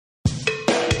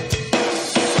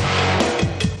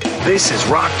This is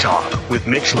Rock Talk with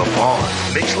Mitch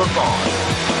Lafon. Mitch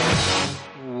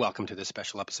Lafon. Welcome to this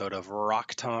special episode of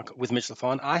Rock Talk with Mitch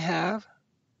Lafon. I have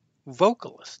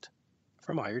vocalist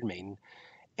from Iron Maiden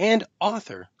and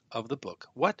author of the book,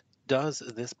 What Does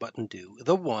This Button Do?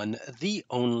 The one, the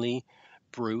only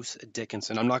Bruce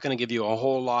Dickinson. I'm not going to give you a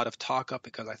whole lot of talk up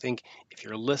because I think if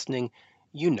you're listening,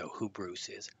 you know who Bruce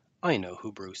is. I know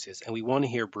who Bruce is, and we want to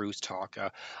hear Bruce talk.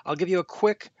 I'll give you a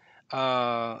quick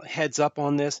heads up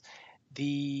on this.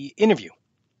 The interview,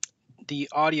 the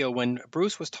audio, when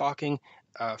Bruce was talking,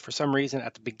 for some reason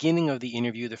at the beginning of the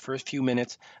interview, the first few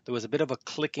minutes, there was a bit of a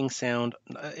clicking sound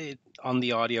on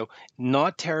the audio,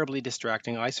 not terribly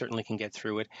distracting. I certainly can get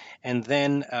through it. And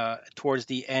then towards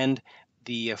the end,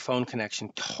 the phone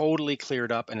connection totally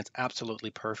cleared up and it's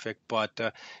absolutely perfect. But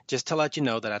just to let you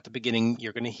know that at the beginning,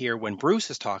 you're going to hear when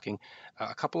Bruce is talking,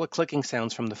 a couple of clicking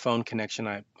sounds from the phone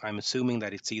connection. I'm assuming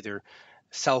that it's either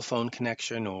cell phone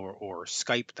connection or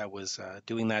Skype that was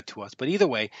doing that to us. But either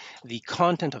way, the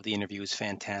content of the interview is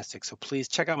fantastic. So please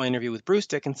check out my interview with Bruce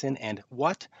Dickinson and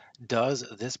What Does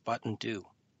This Button Do?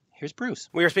 Here's Bruce.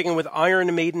 We are speaking with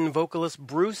Iron Maiden vocalist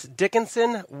Bruce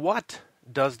Dickinson. What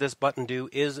Does This Button Do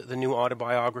is the new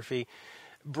autobiography.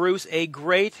 Bruce, a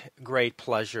great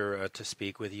pleasure to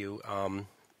speak with you.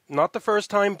 Not the first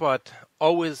time, but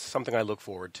always something I look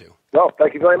forward to. Well,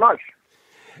 thank you very much.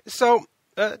 So,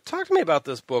 talk to me about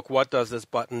this book, What Does This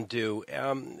Button Do?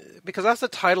 Because that's the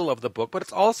title of the book, but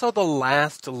it's also the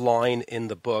last line in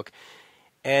the book.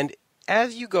 And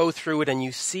as you go through it and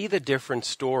you see the different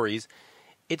stories,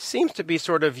 it seems to be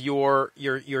sort of your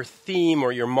theme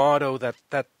or your motto that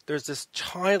there's this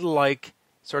childlike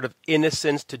sort of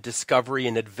innocence to discovery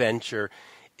and adventure.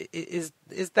 Is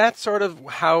that sort of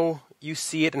how you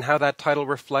see it and how that title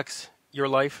reflects your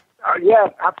life? Yeah,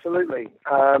 absolutely.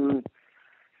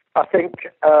 I think,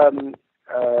 when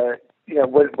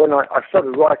I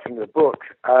started writing the book,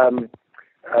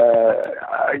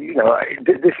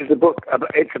 this is a book.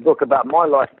 It's a book about my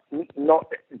life,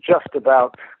 not just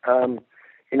about, Iron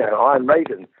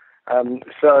Maiden.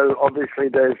 So obviously,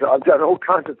 I've done all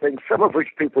kinds of things, some of which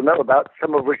people know about,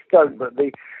 some of which don't. But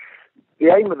the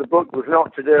aim of the book was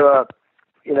not to do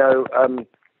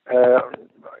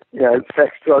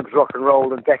sex, drugs, rock and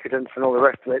roll, and decadence, and all the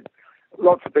rest of it.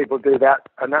 Lots of people do that,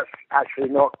 and that's actually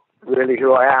not really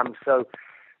who I am. So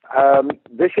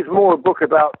this is more a book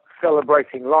about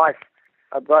celebrating life,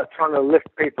 about trying to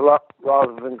lift people up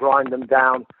rather than grind them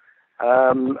down,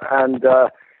 and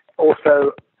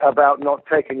also about not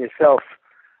taking yourself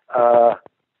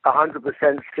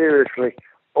 100% seriously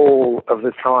all of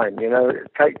the time.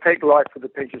 Take life with a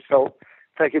pinch of salt,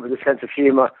 take it with a sense of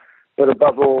humor, but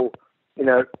above all,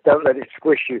 don't let it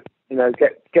squish you.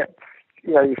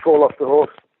 You fall off the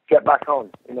horse, get back on,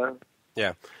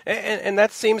 Yeah, and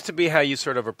that seems to be how you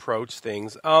sort of approach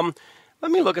things. Let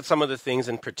me look at some of the things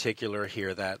in particular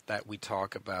here that we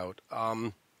talk about.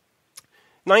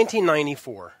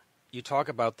 1994, you talk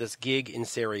about this gig in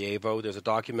Sarajevo. There's a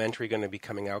documentary going to be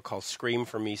coming out called Scream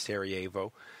for Me,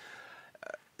 Sarajevo.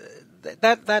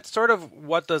 That sort of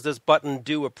what does this button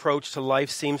do approach to life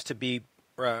seems to be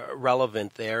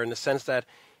relevant there in the sense that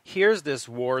here's this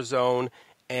war zone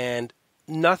and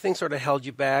nothing sort of held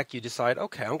you back. You decide,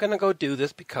 okay, I'm going to go do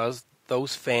this because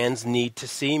those fans need to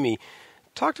see me.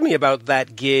 Talk to me about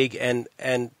that gig and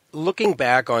looking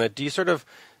back on it. Do you sort of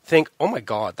think, oh my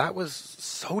God, that was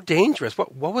so dangerous?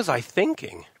 What was I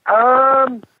thinking?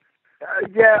 Yeah,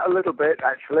 a little bit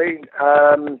actually.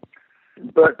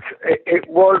 But it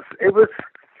was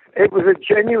a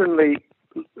genuinely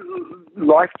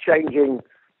life-changing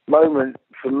moment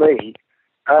for me.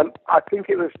 I think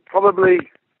it was probably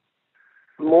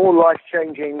more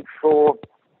life-changing for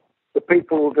the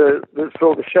people that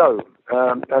saw the show,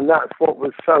 and that's what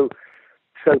was so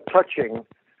touching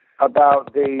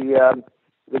about the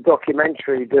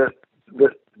documentary that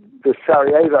the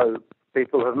Sarajevo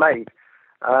people have made.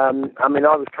 I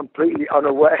was completely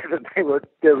unaware that they were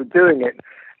doing it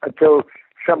until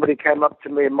somebody came up to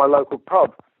me in my local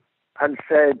pub and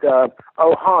said,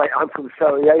 "Oh, hi, I'm from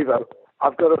Sarajevo.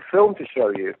 I've got a film to show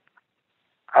you."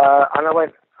 And I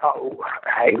went, "Oh,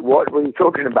 hey, what were you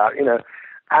talking about?" And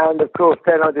of course,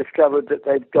 then I discovered that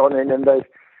they'd gone in and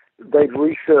they'd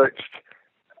researched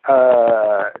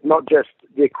not just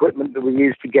the equipment that we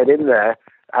used to get in there,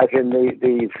 as in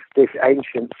this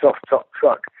ancient soft top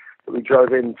truck that we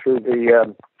drove in through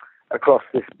across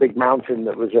this big mountain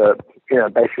that was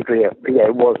basically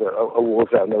it was a war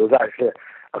zone. There was actually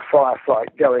a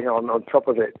firefight going on top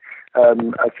of it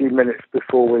a few minutes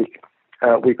before we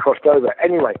crossed over.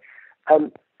 Anyway,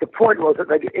 the point was that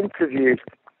they'd interviewed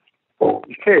all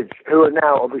these kids who are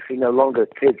now obviously no longer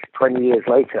kids 20 years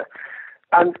later.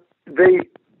 And there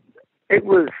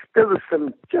was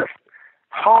some just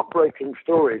heartbreaking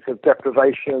stories of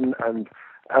deprivation and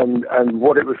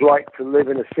what it was like to live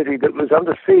in a city that was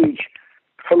under siege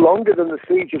for longer than the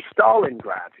siege of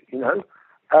Stalingrad, you know.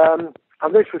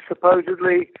 And this was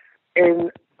supposedly in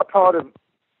a part of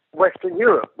Western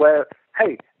Europe where,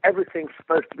 hey, everything's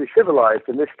supposed to be civilized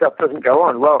and this stuff doesn't go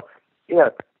on. Well, you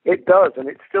know, it does, and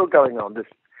it's still going on. This,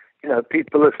 you know,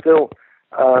 people are still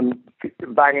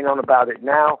banging on about it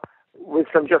now with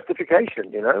some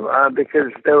justification, you know,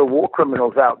 because there are war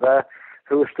criminals out there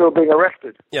who are still being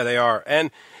arrested. Yeah, they are.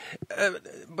 And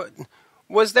but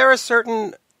was there a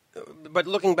certain? But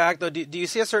looking back, though, do you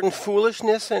see a certain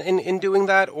foolishness in doing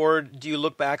that, or do you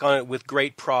look back on it with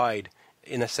great pride,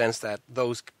 in a sense that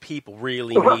those people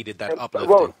really needed that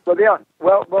uplifting?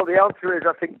 Well, the answer is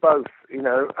I think both. You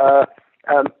know,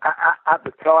 at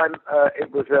the time,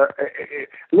 it was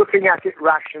looking at it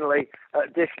rationally,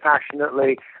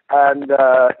 dispassionately, and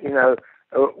you know,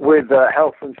 with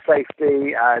health and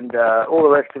safety and all the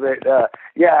rest of it.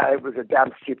 Yeah, it was a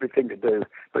damn stupid thing to do.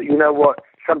 But you know what?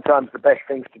 Sometimes the best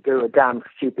things to do are damn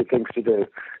stupid things to do.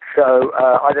 So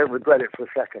I don't regret it for a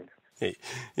second.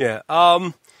 Yeah.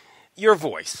 Your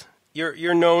voice.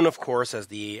 You're known, of course, as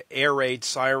the air raid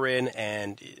siren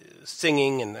and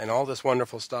singing and all this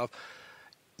wonderful stuff.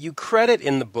 You credit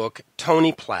in the book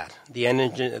Tony Platt,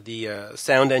 the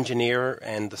sound engineer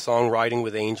and the songwriting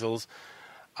with Angels.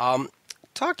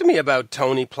 Talk to me about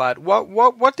Tony Platt.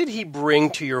 What did he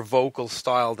bring to your vocal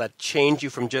style that changed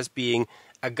you from just being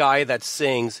a guy that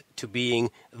sings to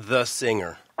being the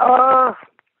singer?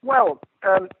 Well,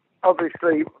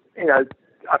 obviously, you know,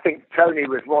 I think Tony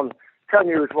was one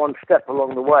step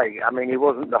along the way. I mean, he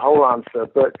wasn't the whole answer,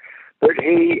 but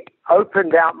he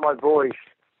opened out my voice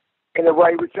in a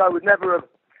way which I would never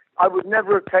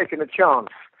have taken a chance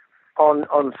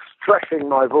on stressing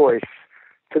my voice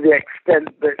to the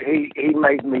extent that he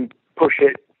made me push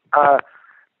it.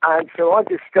 And so I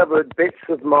discovered bits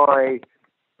of my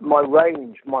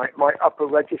range, my upper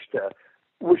register,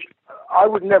 which I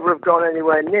would never have gone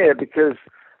anywhere near because,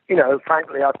 you know,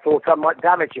 frankly, I thought I might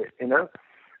damage it, you know.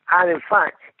 And in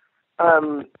fact,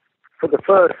 for the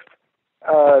first,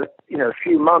 you know,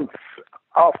 few months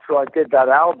after I did that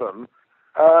album,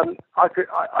 I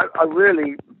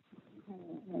really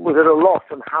was at a loss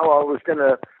on how I was going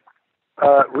to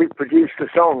reproduce the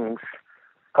songs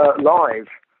live.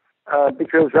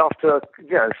 Because after,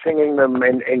 you know, singing them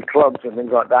in clubs and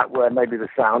things like that where maybe the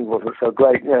sound wasn't so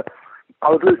great, you know, I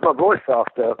would lose my voice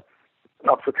after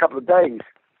a couple of days.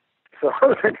 So I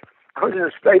was in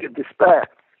a state of despair.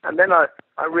 And then I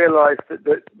realized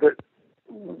that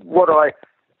what I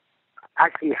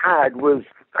actually had was,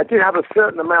 I did have a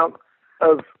certain amount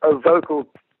of vocal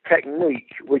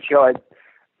technique, which I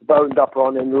boned up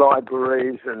on in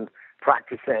libraries and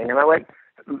practicing. And I went,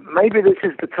 maybe this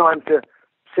is the time to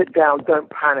sit down, don't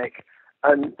panic,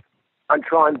 and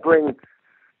try and bring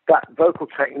that vocal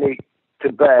technique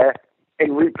to bear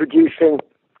in reproducing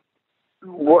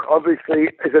what obviously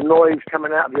is a noise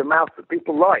coming out of your mouth that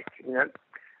people like, you know.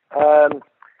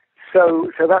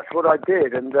 So that's what I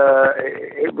did, and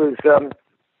it was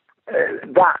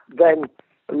that then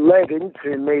led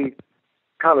into me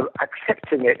kind of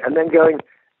accepting it and then going,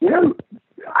 you know,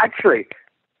 actually,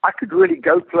 I could really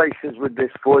go places with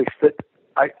this voice that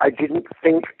I didn't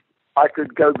think I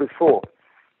could go before,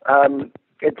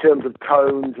 in terms of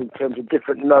tones, in terms of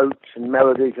different notes and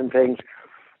melodies and things.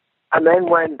 And then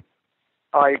when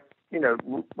I, you know,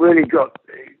 really got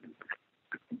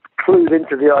clued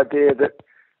into the idea that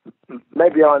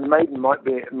maybe Iron Maiden might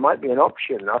be an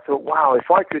option, I thought, wow, if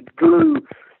I could glue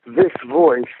this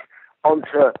voice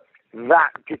onto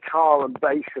that guitar and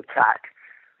bass attack,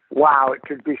 wow, it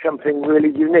could be something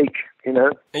really unique, you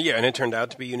know? Yeah, and it turned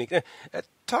out to be unique.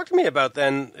 Talk to me about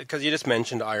then, because you just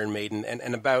mentioned Iron Maiden,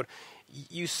 and about,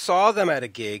 you saw them at a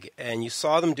gig, and you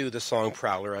saw them do the song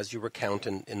Prowler, as you recount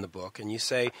in the book, and you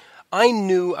say, I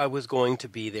knew I was going to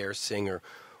be their singer.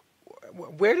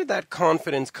 Where did that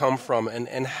confidence come from,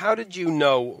 and how did you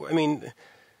know? I mean,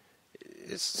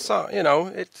 it's, you know,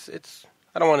 it's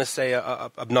I don't want to say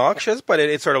obnoxious, but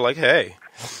it's sort of like, hey.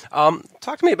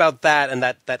 Talk to me about that and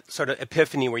that sort of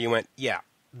epiphany where you went, yeah,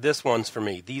 this one's for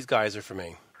me. These guys are for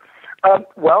me.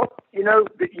 Well, you know,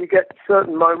 you get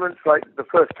certain moments, like the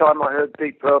first time I heard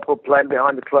Deep Purple playing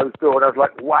behind a closed door, and I was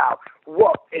like, wow,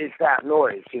 what is that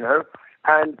noise, you know?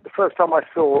 And the first time I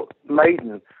saw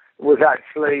Maiden was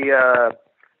actually,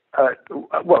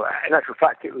 well, in actual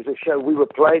fact, it was a show. We were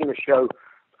playing the show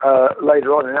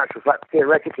later on. In actual fact,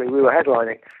 theoretically, we were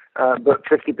headlining, but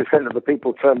 50% of the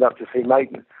people turned up to see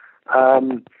Maiden.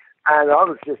 And I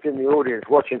was just in the audience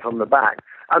watching from the back.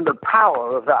 And the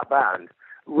power of that band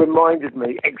reminded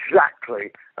me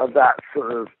exactly of that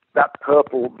sort of, that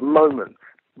Purple moment.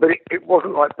 But it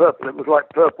wasn't like Purple. It was like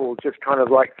Purple just kind of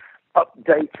like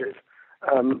updated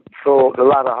for the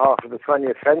latter half of the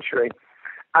 20th century.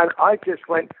 And I just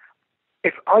went,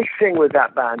 if I sing with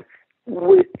that band,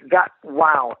 with that,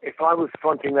 wow, if I was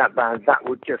fronting that band, that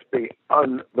would just be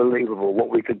unbelievable what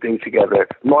we could do together.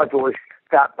 My voice,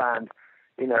 that band,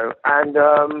 you know. And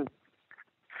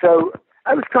so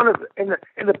I was kind of, in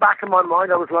the back of my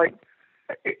mind, I was like,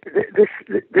 this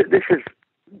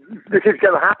is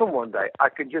going to happen one day. I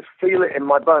could just feel it in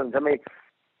my bones. I mean,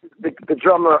 the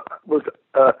drummer was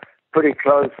pretty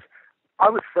close. I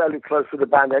was fairly close with the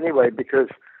band anyway, because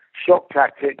Shock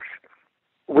Tactics,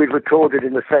 we'd recorded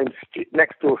in the same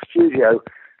next door studio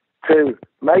to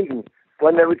Maiden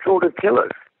when they recorded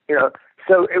Killers, you know.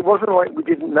 So it wasn't like we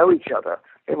didn't know each other.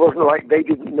 It wasn't like they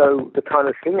didn't know the kind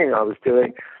of singing I was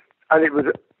doing. And it was,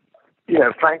 you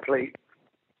know, frankly,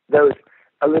 there was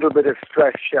a little bit of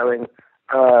stress showing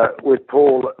with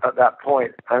Paul at that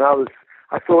point. And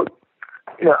I thought,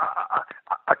 you know,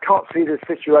 I can't see this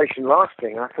situation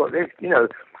lasting. I thought, you know,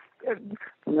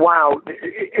 wow.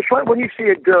 It's like when you see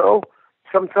a girl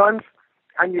sometimes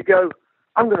and you go,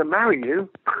 I'm going to marry you.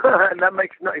 And that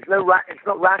makes it's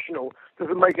not rational.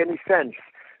 Doesn't make any sense.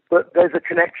 But there's a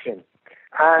connection.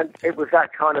 And it was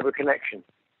that kind of a connection.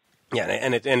 Yeah,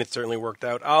 and it certainly worked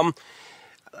out.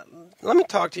 Let me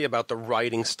talk to you about the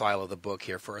writing style of the book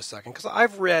here for a second, because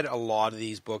I've read a lot of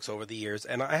these books over the years,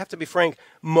 and I have to be frank,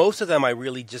 most of them I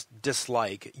really just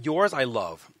dislike. Yours I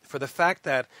love, for the fact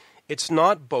that it's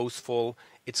not boastful,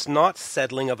 it's not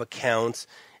settling of accounts,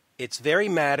 it's very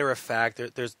matter-of-fact,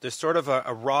 there's sort of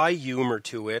a wry humor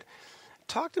to it.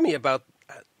 Talk to me about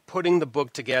putting the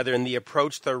book together and the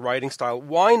approach to the writing style.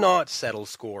 Why not settle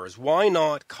scores? Why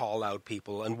not call out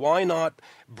people? And why not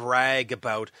brag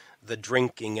about the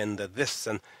drinking and the this?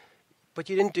 But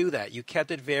you didn't do that. You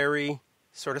kept it very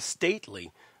sort of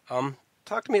stately.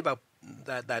 Talk to me about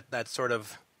that sort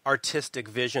of artistic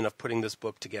vision of putting this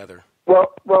book together.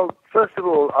 Well, first of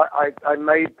all, I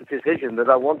made the decision that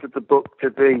I wanted the book to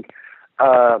be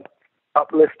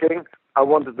uplifting. I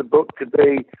wanted the book to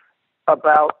be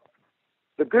about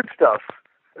the good stuff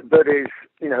that is,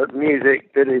 you know,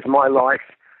 music, that is my life.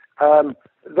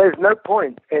 There's no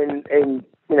point in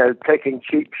you know, taking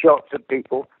cheap shots at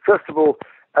people. First of all,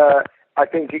 I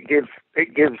think it gives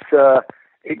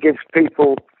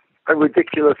people a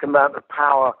ridiculous amount of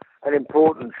power and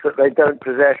importance that they don't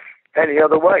possess any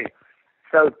other way.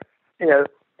 So, you know,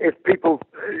 if people,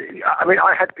 I mean,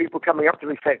 I had people coming up to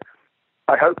me saying,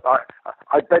 I hope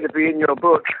I'd better be in your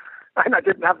book. And I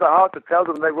didn't have the heart to tell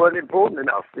them they weren't important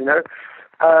enough, you know,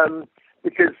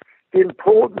 because the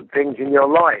important things in your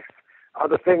life are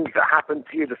the things that happen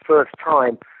to you the first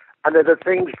time, and they're the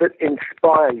things that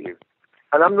inspire you.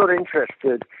 And I'm not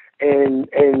interested in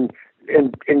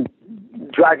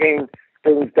dragging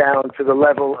things down to the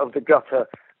level of the gutter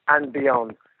and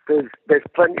beyond. There's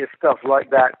plenty of stuff like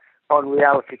that on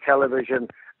reality television,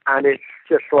 and it's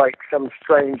just like some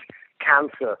strange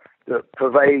cancer that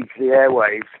pervades the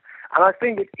airwaves. And I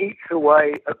think it eats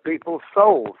away at people's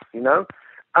souls, you know.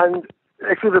 And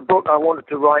this was a book I wanted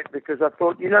to write because I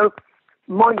thought, you know,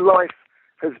 my life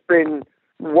has been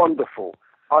wonderful.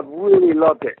 I've really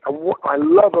loved it. And what I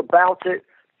love about it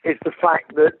is the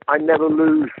fact that I never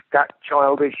lose that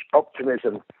childish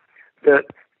optimism, that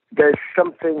there's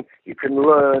something you can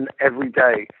learn every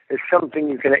day. There's something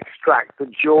you can extract, the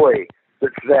joy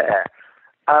that's there.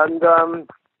 And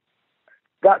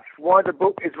that's why the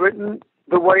book is written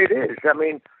the way it is. I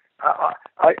mean,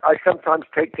 I sometimes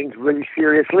take things really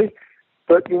seriously,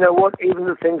 but you know what? Even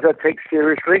the things I take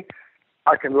seriously,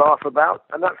 I can laugh about,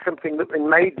 and that's something that in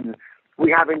Maiden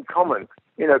we have in common.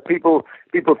 You know, people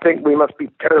think we must be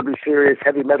terribly serious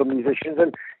heavy metal musicians,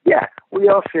 and yeah, we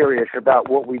are serious about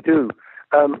what we do,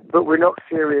 but we're not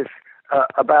serious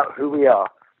about who we are.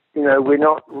 You know, we're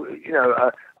not. You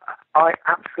know, I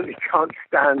absolutely can't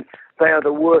stand. They are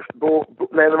the worst.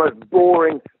 They're the most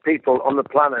boring people on the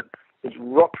planet. These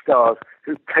rock stars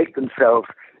who take themselves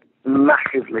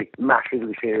massively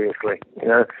seriously. You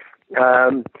know,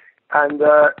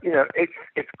 you know,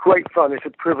 it's great fun. It's a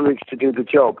privilege to do the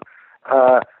job.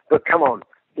 But come on,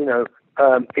 you know,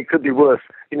 it could be worse.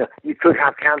 You know, you could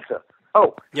have cancer.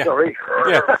 Oh, yeah. Sorry.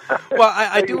 Yeah. Well,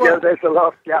 I do. There's the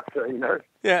last chapter, you know.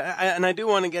 Yeah, and I do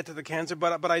want to get to the cancer,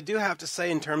 but I do have to say,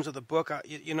 in terms of the book,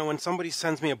 you know, when somebody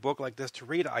sends me a book like this to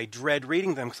read, I dread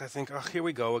reading them because I think, oh, here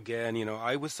we go again. You know,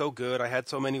 I was so good, I had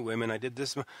so many women, I did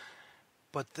this,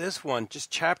 but this one, just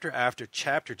chapter after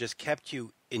chapter, just kept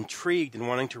you intrigued and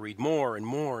wanting to read more and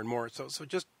more and more. So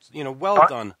just, well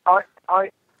done.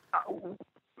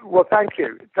 Well, thank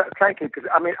you. Thank you. Because,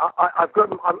 I mean, I've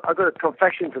got a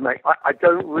confession to make. I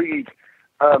don't read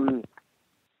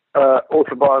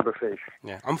autobiographies.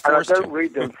 Yeah, I'm forced and I don't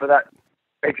read them for that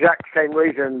exact same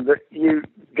reason that you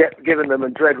get given them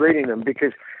and dread reading them,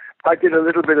 because I did a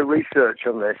little bit of research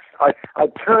on this. I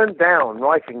turned down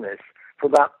writing this for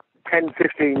about 10,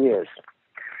 15 years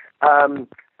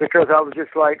because I was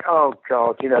just like, oh,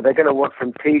 God, they're going to want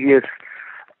some tedious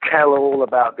tell-all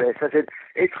about this. I said,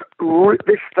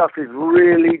 this stuff is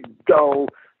really dull,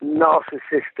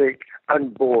 narcissistic,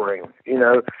 and boring,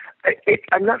 and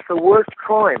that's the worst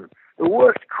crime. The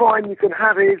worst crime you can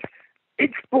have is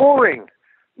it's boring,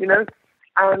 and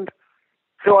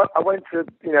so I went to,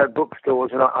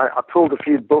 bookstores, and I pulled a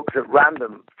few books at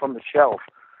random from the shelf,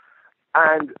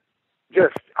 and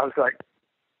I was like,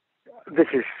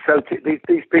 this is so,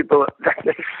 these people,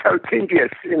 they're so tedious,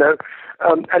 and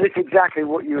it's exactly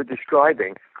what you were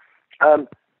describing. And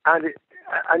it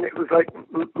was like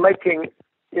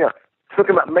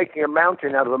talking about making a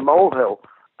mountain out of a molehill.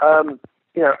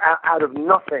 Out of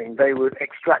nothing, they would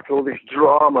extract all this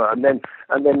drama, and then,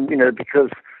 because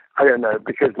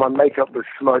my makeup was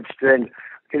smudged, then,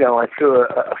 I threw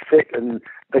a fit and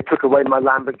they took away my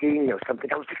Lamborghini or something.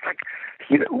 I was just like,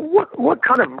 what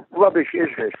kind of rubbish is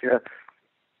this,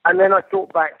 And then I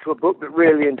thought back to a book that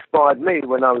really inspired me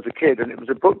when I was a kid, and it was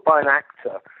a book by an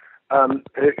actor.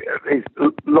 He's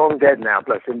long dead now,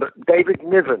 bless him, but David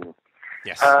Niven.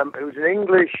 Yes. Who was an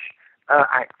English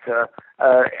actor,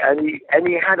 and he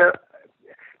had a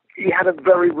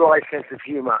very wry sense of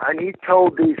humour, and he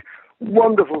told these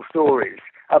wonderful stories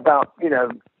about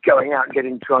going out and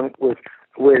getting drunk with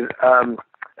Errol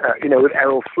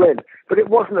Flynn. But it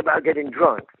wasn't about getting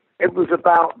drunk. It was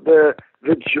about the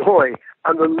joy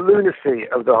and the lunacy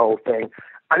of the whole thing,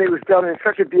 and it was done in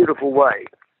such a beautiful way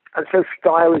and so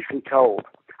stylishly told.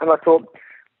 And I thought,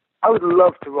 I would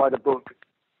love to write a book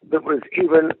that was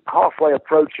even halfway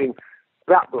approaching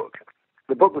that book.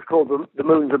 The book was called The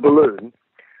Moon's a Balloon,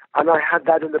 and I had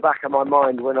that in the back of my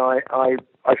mind when I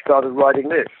started writing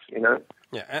this,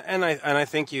 Yeah, and I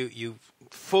think you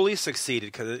fully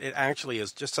succeeded, because it actually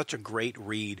is just such a great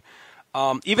read.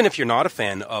 Even if you're not a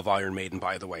fan of Iron Maiden,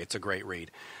 by the way, it's a great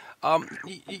read. That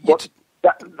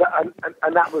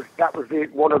was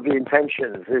one of the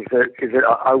intentions, is that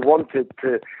I wanted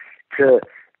to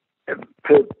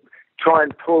try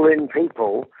and pull in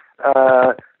people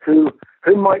who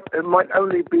might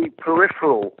only be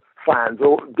peripheral fans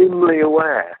or dimly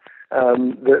aware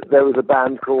that there was a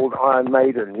band called Iron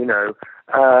Maiden,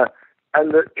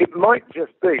 and that it might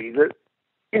just be that,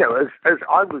 as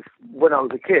I was when I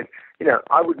was a kid,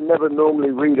 I would never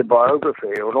normally read a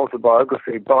biography or an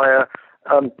autobiography by a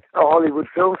Hollywood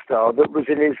film star that was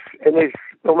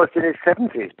almost in his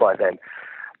 70s by then.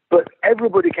 But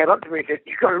everybody came up to me and said,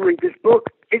 "You've got to read this book.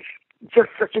 It's just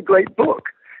such a great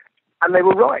book." And they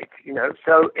were right,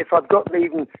 So if I've gotten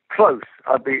even close,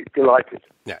 I'd be delighted.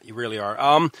 Yeah, you really are.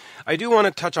 I do want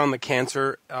to touch on the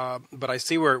cancer, but I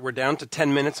see we're down to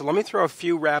 10 minutes. So let me throw a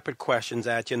few rapid questions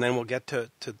at you, and then we'll get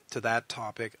to that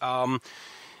topic.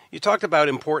 You talked about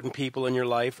important people in your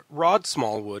life. Rod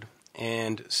Smallwood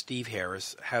and Steve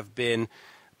Harris have been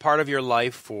part of your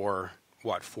life for,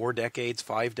 4 decades,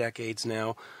 5 decades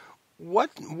now.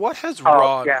 What has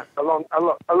Rod? Yeah, a long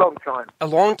time. A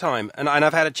long time, and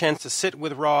I've had a chance to sit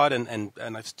with Rod, and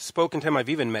I've spoken to him. I've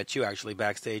even met you actually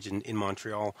backstage in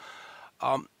Montreal.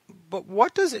 But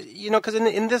what does it? Because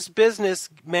in this business,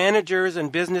 managers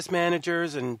and business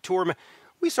managers and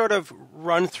we sort of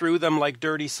run through them like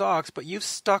dirty socks. But you've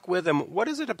stuck with him. What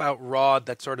is it about Rod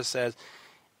that sort of says,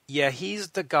 yeah, he's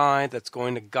the guy that's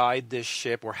going to guide this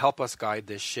ship or help us guide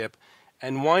this ship?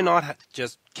 And why not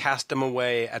just cast him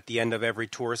away at the end of every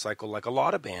tour cycle like a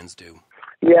lot of bands do?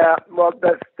 Yeah, well,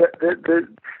 there's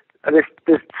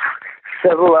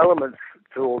several elements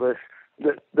to all this.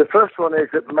 The first one is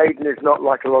that Maiden is not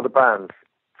like a lot of bands.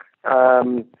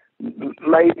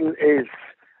 Maiden is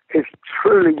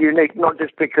truly unique, not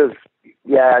just because,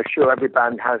 yeah, sure, every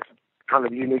band has kind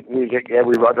of unique music. Yeah,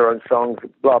 we write our own songs,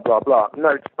 blah, blah, blah. No,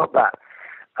 it's not that.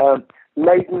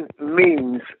 Maiden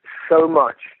means so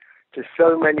much to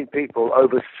so many people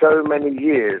over so many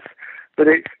years, but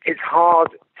it's hard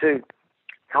to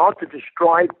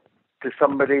describe to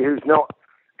somebody who's not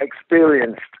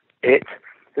experienced it,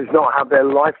 who's not had their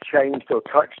life changed or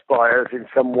touched by us in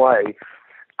some way.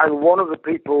 And one of the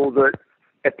people that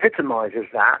epitomizes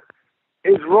that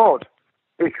is Rod,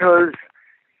 because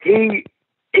he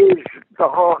is the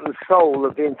heart and soul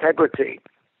of the integrity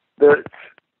that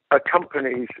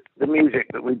accompanies the music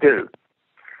that we do.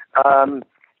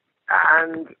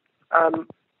 and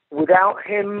without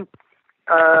him,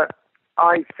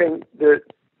 I think that,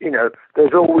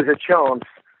 there's always a chance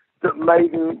that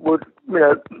Maiden would,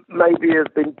 maybe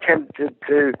have been tempted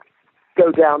to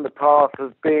go down the path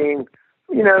of being,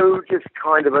 just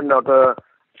kind of another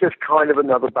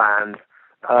band.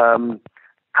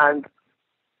 And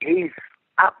he's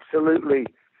absolutely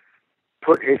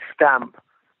put his stamp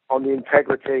on the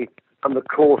integrity and the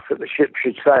course that the ship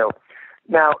should sail.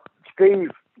 Now,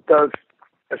 Steve does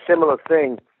a similar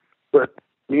thing, but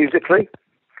musically.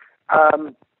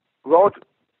 Rod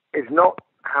is not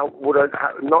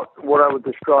not what I would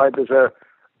describe as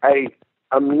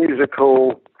a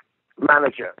musical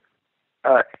manager.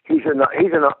 He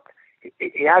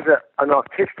has an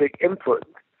artistic input,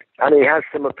 and he has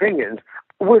some opinions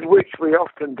with which we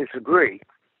often disagree.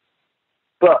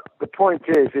 But the point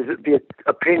is that the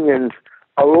opinions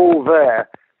are all there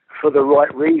for the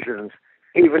right reasons,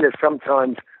 even if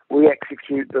sometimes we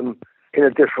execute them in a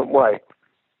different way.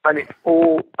 And it's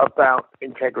all about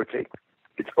integrity.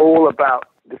 It's all about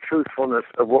the truthfulness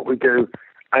of what we do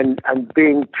and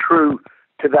being true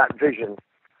to that vision.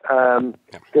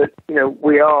 That,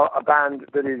 we are a band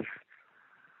that is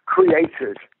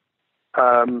created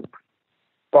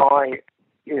by,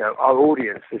 our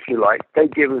audience, if you like. They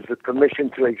give us the permission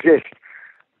to exist,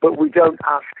 but we don't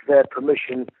ask their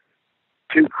permission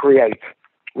to create.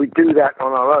 We do that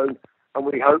on our own, and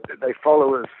we hope that they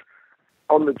follow us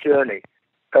on the journey,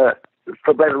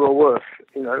 for better or worse,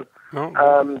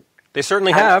 They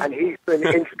certainly have. And he's been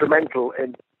instrumental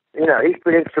in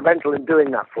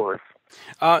doing that for us.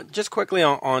 Just quickly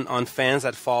on fans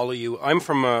that follow you, I'm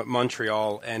from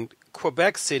Montreal, and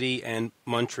Quebec City and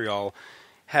Montreal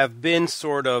have been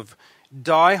sort of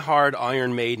die-hard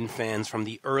Iron Maiden fans from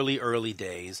the early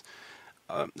days.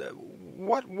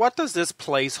 What does this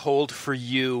place hold for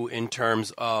you in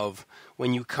terms of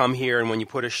when you come here and when you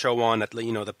put a show on at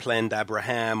the Plaine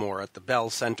d'Abraham or at the Bell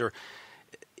Centre?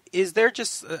 Is there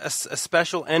just a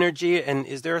special energy, and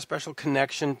is there a special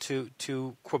connection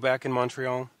to Quebec and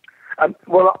Montreal?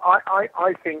 Well,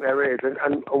 I think there is,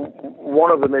 and one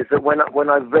of them is that when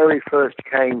I very first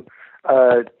came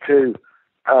to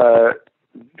the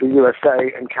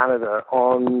USA and Canada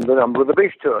on the Number of the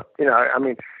Beast tour,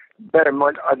 bear in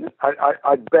mind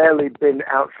I'd barely been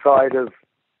outside of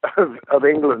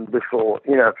England before,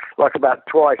 like about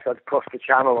twice I'd crossed the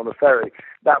channel on a ferry.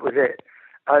 That was it.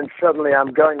 And suddenly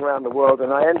I'm going around the world,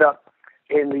 and I end up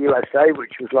in the USA,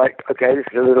 which was like, okay, this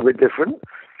is a little bit different.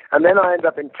 And then I end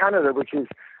up in Canada, which is,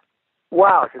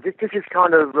 wow, so this is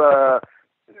kind of, a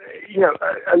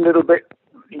little bit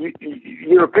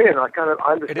European. I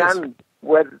understand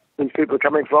where these people are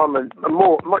coming from, and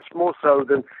much more so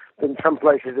than some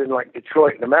places in like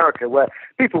Detroit in America, where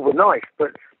people were nice,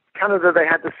 but Canada,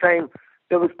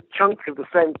 there was chunks of the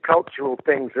same cultural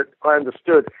things that I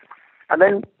understood. And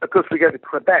then, of course, we go to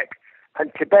Quebec,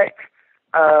 and Quebec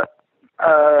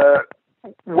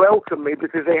welcomed me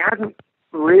because they hadn't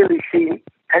really seen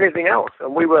anything else.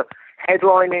 And we were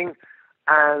headlining,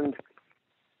 and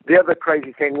the other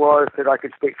crazy thing was that I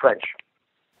could speak French,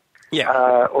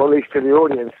 or at least to the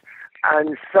audience.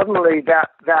 And suddenly that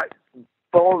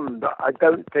bond, I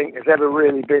don't think, has ever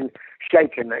really been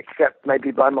shaken, except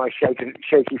maybe by my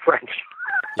shaky French.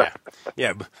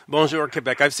 Yeah. Bonjour,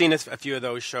 Quebec. I've seen a few of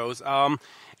those shows. And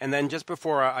then just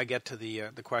before I get to the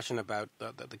question about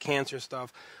the cancer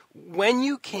stuff, when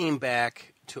you came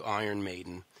back to Iron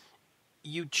Maiden,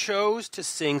 you chose to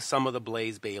sing some of the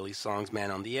Blaze Bayley songs,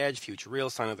 Man on the Edge, Future Real,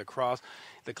 Sign of the Cross,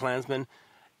 The Klansman.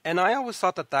 And I always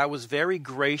thought that was very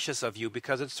gracious of you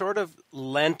because it sort of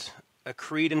lent a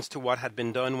credence to what had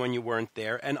been done when you weren't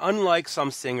there. And unlike some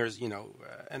singers,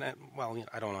 I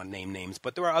don't want to name names,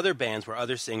 but there are other bands where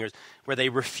other singers where they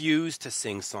refuse to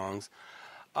sing songs.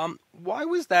 Why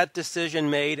was that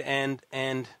decision made? And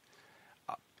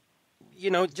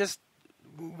just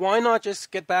why not just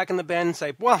get back in the band and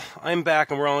say, well, I'm back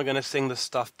and we're only going to sing the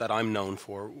stuff that I'm known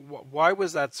for? Why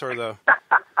was that sort of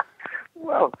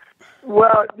Well,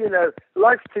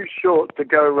 life's too short to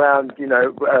go around,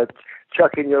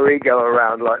 chucking your ego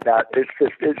around like that. It's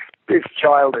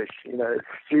childish, it's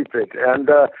stupid. And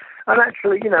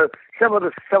actually, some of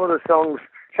the songs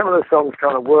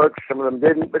kind of worked, some of them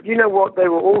didn't. But you know what? They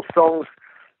were all songs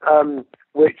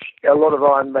which a lot of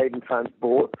Iron Maiden fans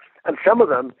bought, and some of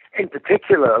them, in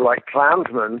particular, like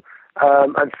Klansman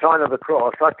and Sign of the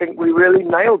Cross, I think we really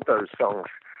nailed those songs.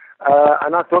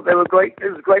 And I thought they were great.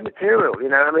 It was great material,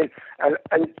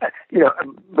 and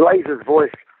Blazer's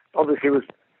voice obviously was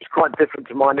quite different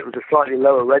to mine. It was a slightly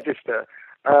lower register.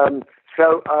 And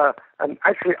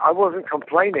actually I wasn't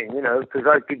complaining, because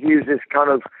I could use this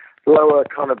kind of lower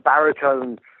kind of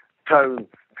baritone tone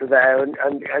to there and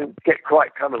get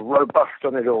quite kind of robust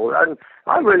on it all. And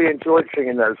I really enjoyed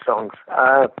singing those songs.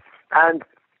 And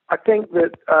I think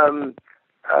that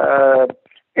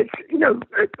it's,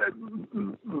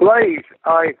 Blaze,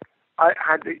 I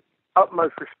had the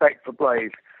utmost respect for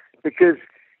Blaze because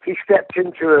he stepped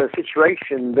into a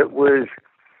situation that was,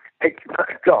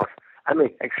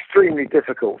 extremely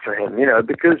difficult for him,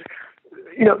 because,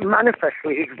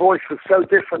 manifestly his voice was so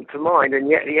different to mine, and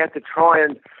yet he had to try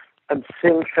and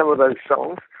sing some of those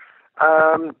songs.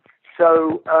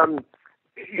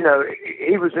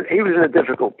 He was in a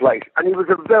difficult place, and he was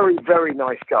a very, very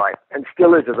nice guy, and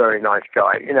still is a very nice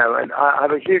guy, and I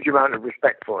have a huge amount of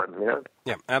respect for him,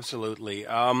 Yeah, absolutely.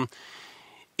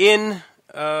 In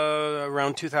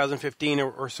around 2015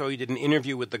 or so, you did an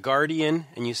interview with The Guardian,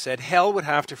 and you said, hell would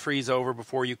have to freeze over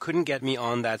before you couldn't get me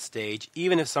on that stage,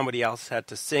 even if somebody else had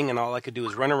to sing, and all I could do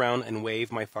was run around and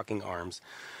wave my fucking arms.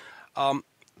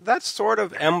 That sort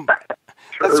of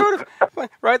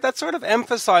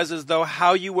emphasizes, though,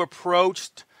 how you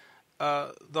approached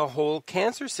the whole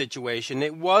cancer situation.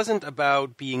 It wasn't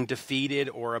about being defeated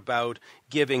or about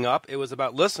giving up. It was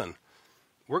about, listen,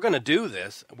 we're going to do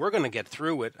this. We're going to get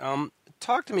through it.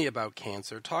 Talk to me about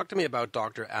cancer. Talk to me about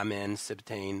Dr. Amen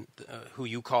Sibtain, who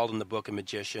you called in the book a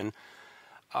magician.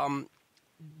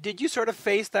 Did you sort of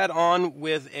face that on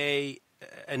with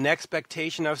an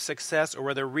expectation of success, or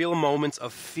were there real moments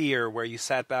of fear where you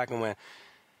sat back and went,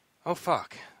 oh,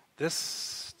 fuck,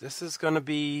 this is going to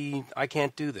be, I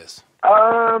can't do this?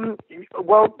 Well,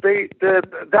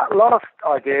 that last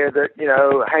idea that,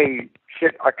 hey,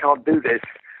 shit, I can't do this,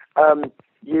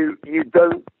 you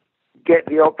don't get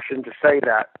the option to say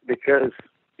that because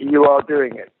you are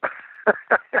doing it.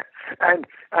 and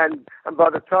by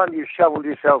the time you've shoveled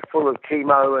yourself full of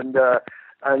chemo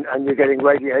and you're getting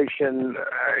radiation,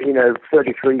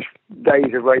 33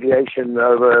 days of radiation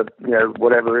over,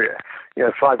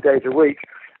 5 days a week,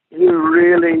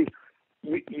 you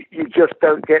just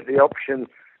don't get the option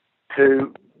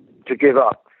to give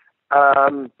up.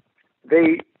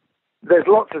 There's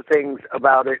lots of things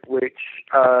about it which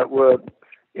were,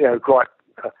 quite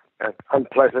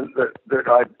unpleasant that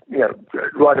I,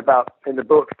 write about in the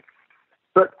book.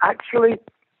 But actually,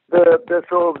 the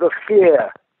sort of the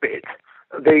fear bit,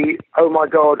 the oh my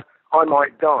God, I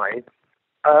might die,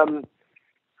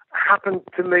 happened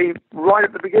to me right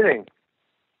at the beginning,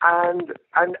 and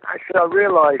actually I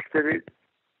realised that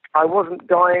I wasn't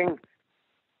dying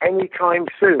anytime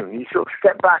soon. You sort of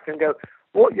step back and go,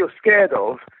 what you're scared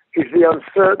of is the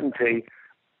uncertainty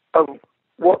of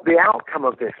what the outcome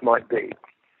of this might be.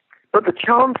 But the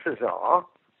chances are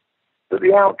that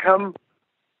the outcome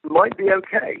might be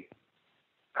okay.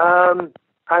 And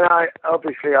I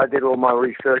did all my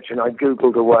research and I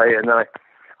Googled away, and I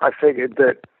figured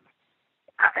that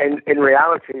in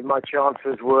reality my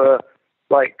chances were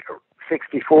like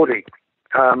 60-40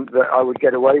 that I would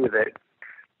get away with it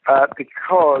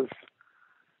because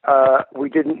we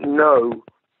didn't know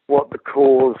what the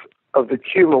cause of the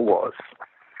tumor was.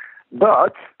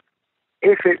 But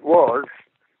if it was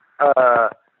a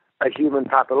human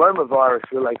papillomavirus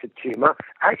related tumor,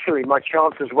 actually my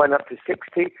chances went up to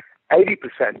 60,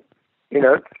 80%,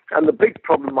 and the big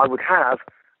problem I would have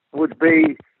would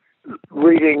be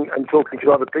reading and talking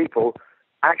to other people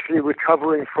actually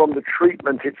recovering from the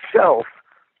treatment itself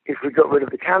if we got rid of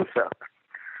the cancer.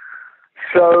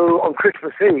 So on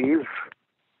Christmas Eve,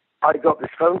 I got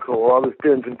this phone call. I was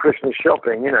doing some Christmas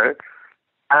shopping,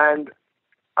 and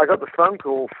I got the phone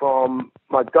call from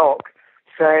my doc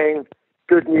saying,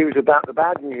 good news about the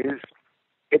bad news.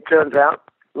 It turns out,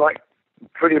 like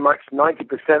pretty much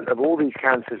 90% of all these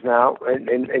cancers now,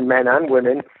 in men and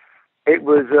women, it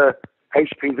was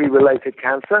HPV-related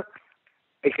cancer.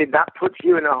 He said, that puts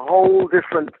you in a whole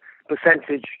different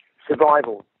percentage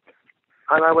survival.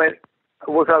 And I went,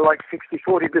 was I like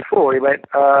 60-40 before? He went,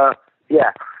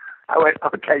 yeah. I went,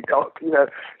 okay, doc,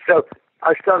 So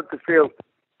I started to feel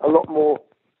a lot more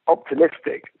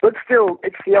optimistic. But still,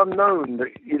 it's the unknown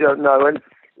that you don't know. And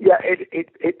yeah,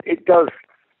 it does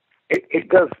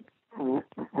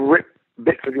rip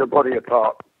bits of your body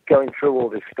apart going through all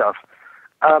this stuff.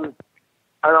 And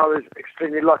I was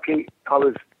extremely lucky. I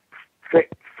was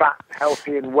fit, fat,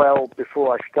 healthy, and well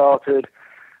before I started,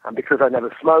 and because I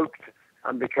never smoked,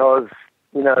 and because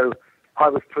I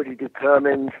was pretty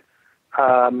determined.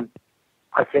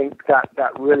 I think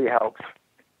that really helps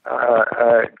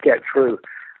get through.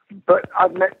 But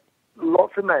I've met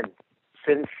lots of men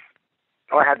since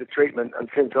I had the treatment, and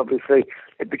since obviously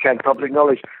it became public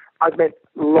knowledge. I've met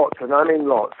lots, and I mean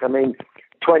lots. I mean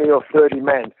 20 or 30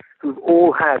 men who've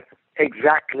all had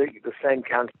exactly the same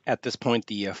cancer. At this point,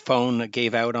 the phone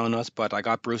gave out on us, but I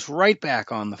got Bruce right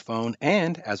back on the phone,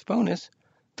 and as bonus,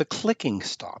 the clicking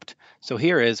stopped. So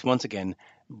here is, once again,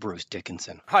 Bruce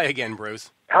Dickinson. Hi again,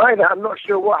 Bruce. Hi there. I'm not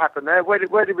sure what happened there. Where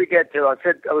did we get to? I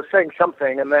was saying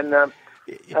something, and then.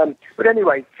 But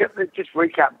anyway, just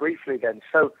recap briefly then.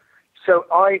 So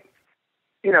I,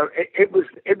 it was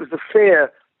the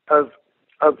fear of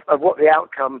what the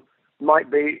outcome might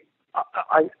be.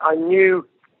 I knew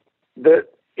that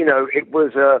it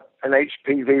was an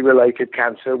HPV-related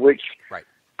cancer, which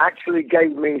actually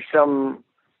gave me some.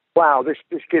 Wow, this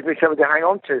gives me something to hang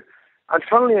on to. And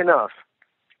funnily enough,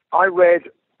 I read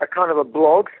a kind of a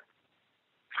blog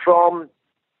from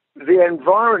the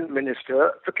Environment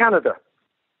Minister for Canada.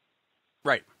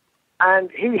 Right.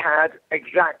 And he had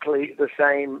exactly the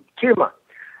same tumor.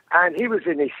 And he was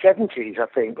in his 70s, I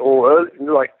think, or early,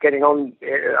 like getting on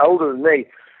older than me.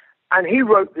 And he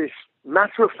wrote this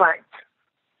matter-of-fact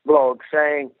blog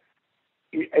saying,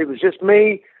 it was just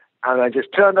me, and I just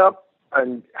turned up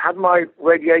and had my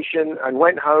radiation and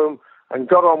went home and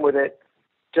got on with it,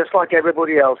 just like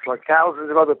everybody else, like thousands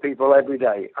of other people every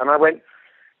day. And I went,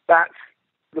 that's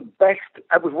the best,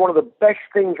 that was one of the best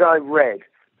things I read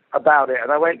about it.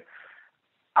 And I went,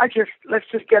 let's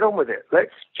just get on with it. I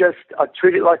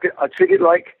treat it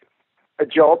like a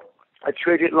job. I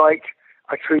treat it like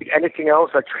I treat anything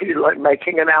else. I treat it like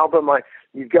making an album.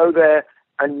 You go there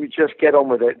and you just get on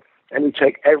with it, and you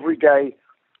take every day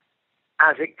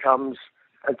as it comes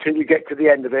until you get to the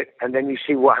end of it, and then you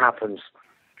see what happens.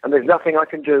 And there's nothing I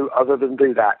can do other than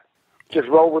do that. Just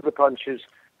roll with the punches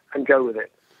and go with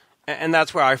it. And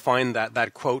that's where I find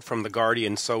that quote from The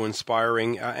Guardian so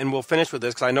inspiring. And we'll finish with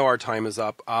this because I know our time is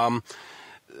up.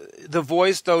 The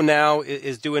voice, though, now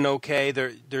is doing okay.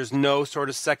 There's no sort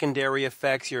of secondary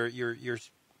effects. You're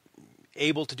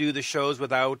able to do the shows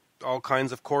without all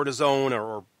kinds of cortisone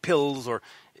or pills. Or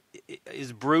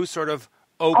is Bruce sort of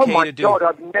okay to do? Oh my God!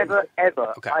 I've never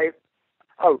ever. Okay.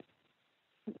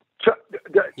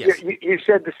 Yes. You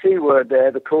said the C word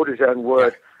there, the cortisone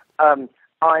word. Yeah.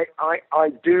 I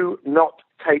do not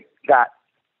take that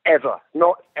ever,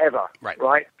 not ever.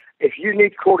 Right? If you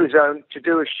need cortisone to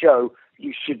do a show,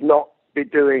 you should not be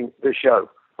doing the show.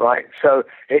 Right? So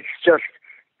it's just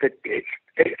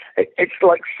it's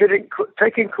like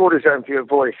taking cortisone for your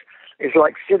voice is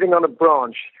like sitting on a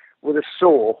branch with a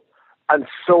saw and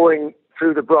sawing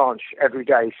through the branch every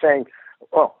day, saying,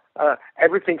 "Oh,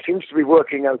 everything seems to be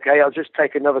working okay. I'll just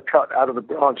take another cut out of the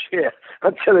branch here,"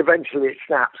 until eventually it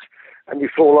snaps and you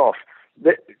fall off.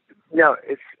 No,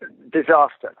 it's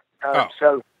disaster.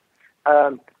 So,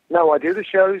 no, I do the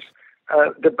shows.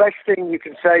 The best thing you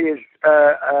can say is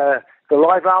the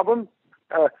live album.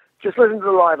 Just listen to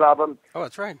the live album. Oh,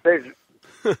 that's right. There's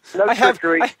no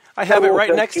trickery. I have it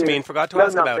right next to me and forgot to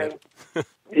ask about it.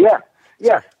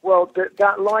 Yeah. Well,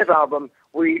 that live album,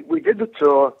 we did the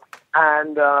tour,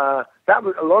 and that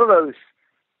was a lot of those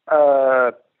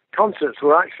concerts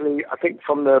were actually, I think,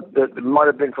 from might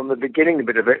have been from the beginning a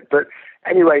bit of it. But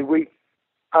anyway,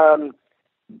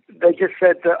 they just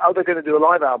said, they're going to do a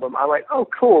live album. I went, oh,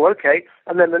 cool, okay.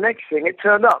 And then the next thing, it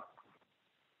turned up.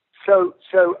 So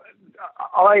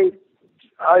I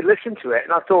listened to it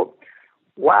and I thought,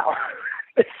 wow,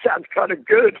 it sounds kind of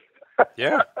good.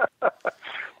 Yeah.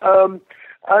 And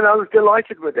I was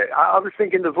delighted with it. I was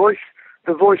thinking the voice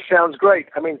sounds great.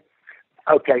 I mean,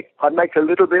 okay, I make a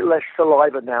little bit less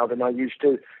saliva now than I used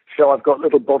to, so I've got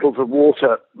little bottles of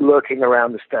water lurking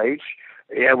around the stage.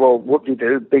 Yeah, well,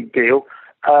 whoop-de-doo, big deal.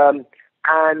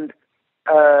 And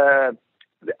a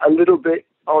little bit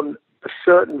on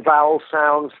certain vowel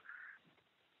sounds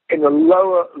in the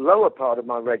lower part of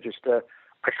my register.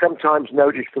 I sometimes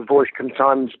notice the voice can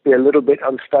sometimes be a little bit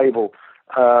unstable,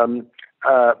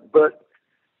 but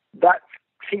that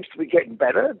seems to be getting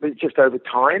better, but just over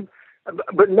time.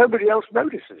 But nobody else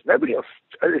notices. Nobody else.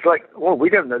 It's like, well, we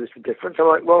don't notice the difference. I'm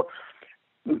like, well,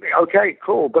 okay,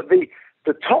 cool. But the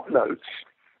top notes,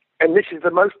 and this is the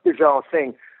most bizarre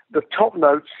thing, the top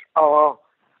notes are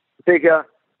bigger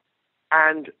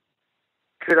and,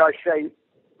 could I say,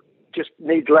 just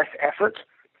need less effort,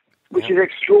 which is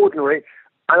extraordinary,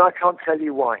 and I can't tell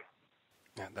you why.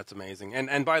 Yeah, that's amazing.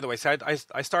 And by the way, so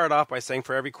I started off by saying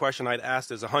for every question I'd asked,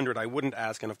 there's 100 I wouldn't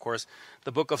ask. And, of course,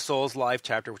 the Book of Souls live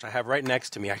chapter, which I have right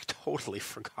next to me, I totally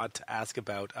forgot to ask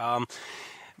about.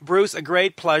 Bruce, a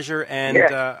great pleasure. And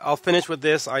I'll finish with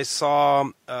this. I saw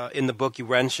in the book you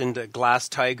mentioned Glass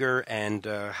Tiger and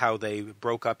how they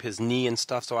broke up his knee and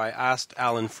stuff. So I asked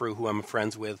Alan Frew, who I'm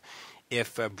friends with,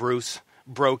 if Bruce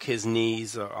broke his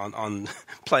knees on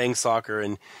playing soccer,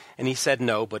 and he said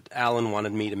no, but Alan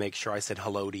wanted me to make sure I said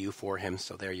hello to you for him,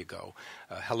 so there you go.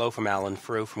 Hello from Alan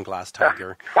Frew from Glass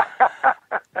Tiger.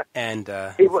 And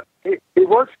he was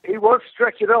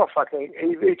stretching off. I think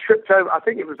he tripped over. I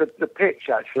think it was the pitch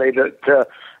actually that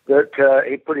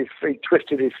he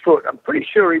twisted his foot. I'm pretty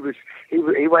sure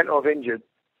he went off injured.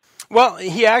 Well,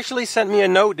 he actually sent me a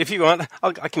note. If you want,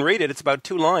 I can read it. It's about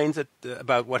 2 lines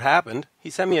about what happened. He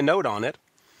sent me a note on it.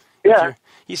 Yeah.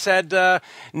 He said,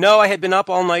 no, I had been up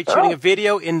all night shooting a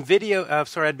video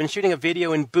I'd been shooting a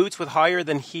video in boots with higher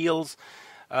than heels,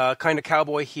 kind of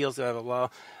cowboy heels, blah, blah, blah.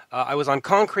 I was on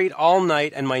concrete all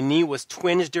night, and my knee was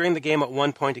twinged during the game at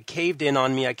one point. It caved in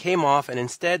on me. I came off, and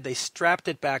instead they strapped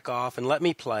it back off and let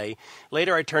me play.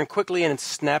 Later, I turned quickly and it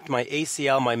snapped my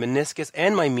ACL, my meniscus,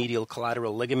 and my medial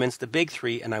collateral ligaments, the big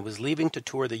 3, and I was leaving to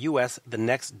tour the U.S. the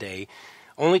next day.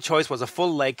 Only choice was a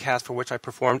full leg cast, for which I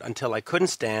performed until I couldn't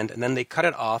stand, and then they cut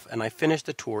it off, and I finished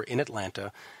the tour in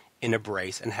Atlanta in a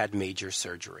brace and had major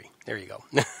surgery. There you go.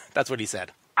 That's what he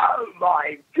said. Oh,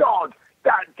 my God.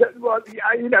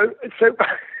 So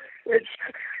it's.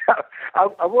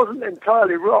 I wasn't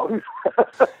entirely wrong.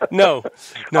 No.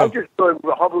 I just started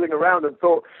hobbling around and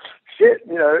thought, shit,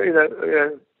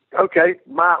 okay,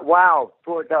 wow.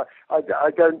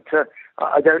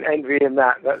 I don't envy him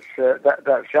that.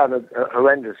 That sounded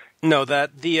horrendous. No,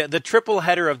 that the triple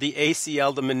header of the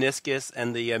ACL, the meniscus,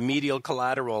 and the medial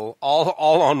collateral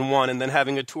all on one, and then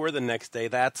having a tour the next day.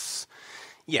 That's.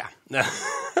 Yeah,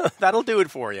 that'll do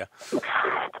it for you.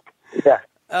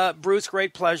 Yeah. Bruce,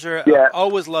 great pleasure. Yeah.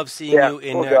 Always love seeing you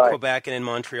in Quebec and in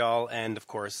Montreal. And, of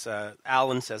course,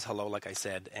 Alan says hello, like I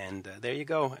said. And there you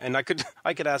go. And I could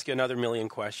ask you another million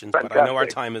questions, Fantastic. But I know our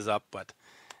time is up. But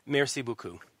merci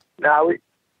beaucoup.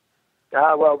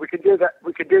 We could do that.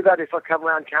 We could do that if I come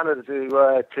around Canada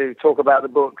to talk about the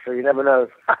book. So you never know.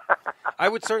 I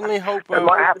would certainly hope it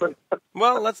might happen.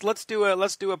 Well, let's do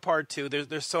a part 2.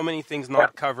 There's so many things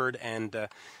not covered, and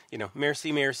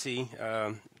merci, merci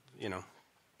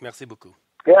beaucoup.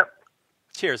 Yeah.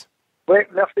 Cheers. Oui,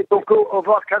 merci beaucoup. Au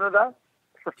revoir, Canada.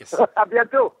 Yes. À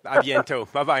bientôt. À bientôt.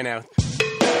 Bye now.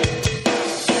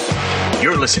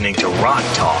 You're listening to Rock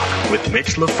Talk with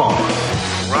Mitch Lafon.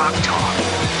 Rock Talk.